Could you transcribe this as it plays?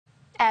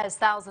As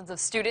thousands of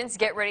students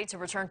get ready to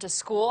return to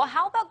school,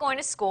 how about going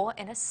to school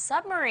in a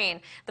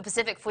submarine? The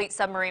Pacific Fleet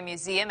Submarine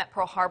Museum at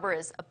Pearl Harbor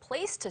is a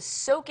place to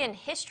soak in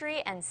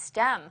history and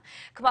STEM.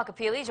 Kamal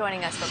Kapili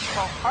joining us from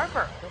Pearl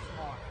Harbor with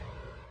more.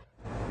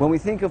 When we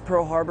think of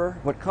Pearl Harbor,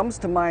 what comes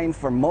to mind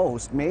for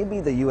most may be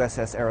the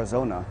USS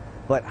Arizona,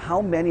 but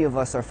how many of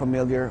us are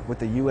familiar with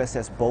the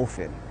USS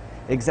Bowfin?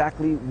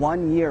 Exactly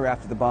 1 year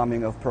after the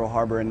bombing of Pearl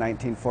Harbor in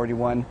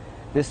 1941,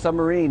 this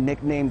submarine,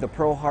 nicknamed the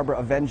Pearl Harbor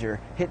Avenger,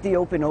 hit the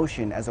open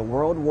ocean as a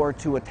World War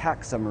II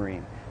attack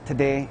submarine.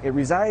 Today, it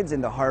resides in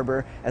the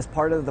harbor as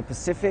part of the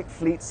Pacific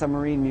Fleet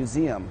Submarine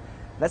Museum.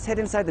 Let's head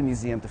inside the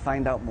museum to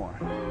find out more.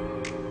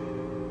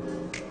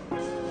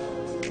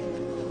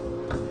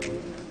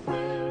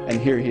 And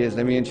here he is.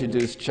 Let me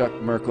introduce Chuck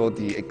Merkel,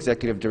 the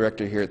Executive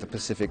Director here at the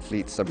Pacific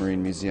Fleet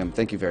Submarine Museum.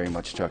 Thank you very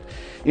much, Chuck.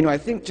 You know, I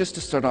think just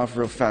to start off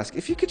real fast,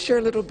 if you could share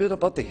a little bit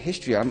about the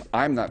history.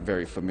 I'm not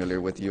very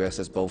familiar with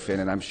USS Bowfin,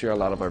 and I'm sure a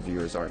lot of our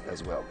viewers aren't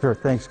as well. Sure.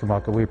 Thanks,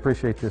 Kamalka. We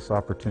appreciate this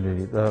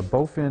opportunity. The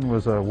Bowfin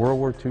was a World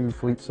War II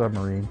fleet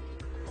submarine.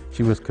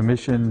 She was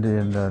commissioned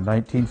in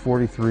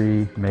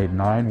 1943, made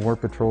 9 war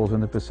patrols in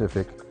the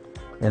Pacific,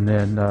 and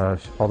then,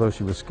 although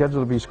she was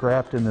scheduled to be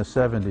scrapped in the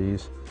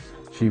 70s,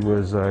 she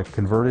was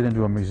converted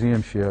into a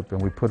museum ship,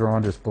 and we put her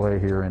on display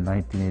here in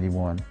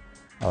 1981.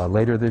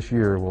 Later this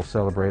year, we'll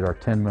celebrate our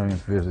 10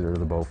 millionth visitor to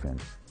the Bowfin.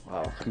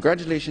 Wow.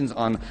 Congratulations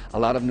on a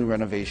lot of new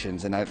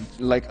renovations, and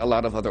like a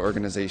lot of other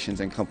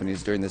organizations and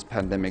companies during this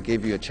pandemic,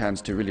 gave you a chance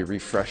to really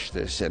refresh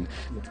this. And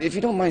if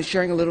you don't mind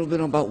sharing a little bit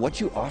about what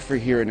you offer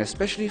here, and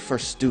especially for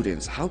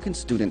students, how can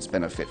students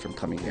benefit from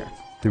coming here?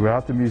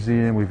 Throughout the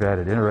museum, we've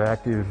added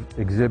interactive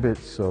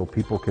exhibits so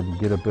people can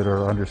get a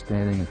better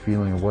understanding and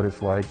feeling of what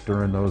it's like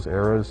during those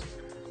eras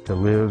to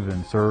live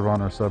and serve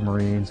on our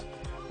submarines,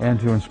 and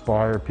to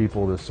inspire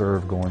people to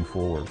serve going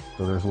forward.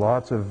 So there's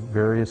lots of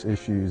various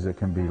issues that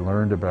can be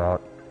learned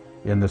about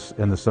in the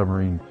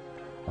submarine.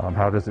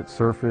 How does it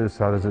surface?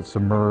 How does it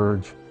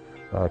submerge?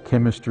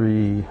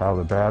 Chemistry, how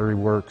the battery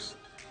works,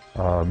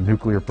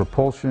 nuclear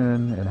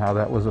propulsion and how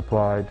that was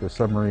applied to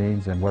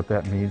submarines and what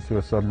that means to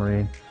a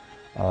submarine.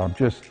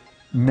 Just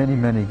many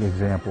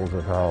examples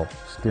of how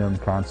STEM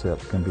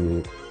concepts can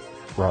be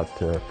brought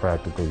to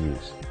practical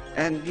use.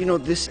 And you know,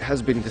 this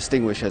has been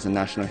distinguished as a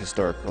National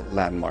Historical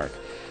Landmark.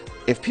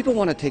 If people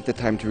want to take the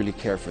time to really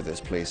care for this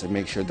place and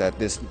make sure that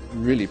this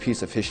really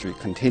piece of history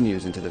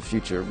continues into the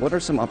future, what are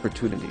some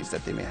opportunities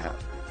that they may have?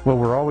 Well,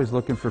 we're always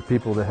looking for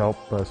people to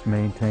help us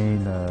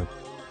maintain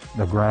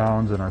the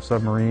grounds and our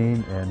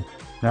submarine, and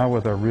now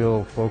with our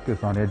real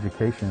focus on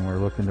education, we're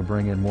looking to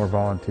bring in more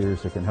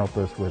volunteers that can help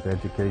us with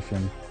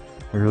education.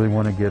 We really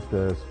want to get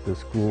the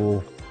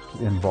school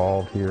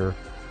involved here.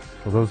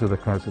 So those are the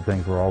kinds of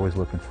things we're always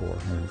looking for,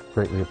 and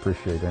greatly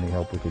appreciate any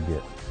help we could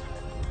get.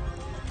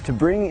 To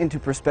bring into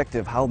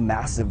perspective how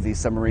massive these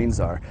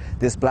submarines are,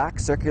 this black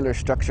circular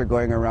structure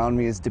going around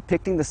me is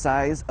depicting the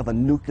size of a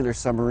nuclear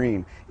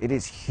submarine. It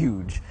is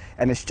huge,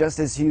 and it's just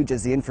as huge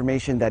as the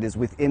information that is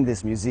within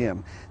this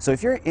museum. So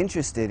if you're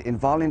interested in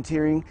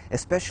volunteering,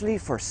 especially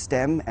for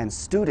STEM and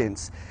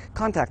students,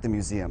 contact the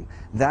museum.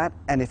 That,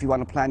 and if you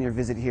want to plan your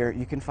visit here,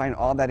 you can find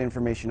all that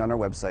information on our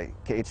website,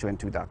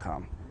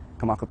 khon2.com.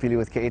 Kamal Kapili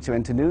with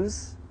KHON2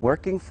 News,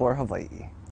 working for Hawaii.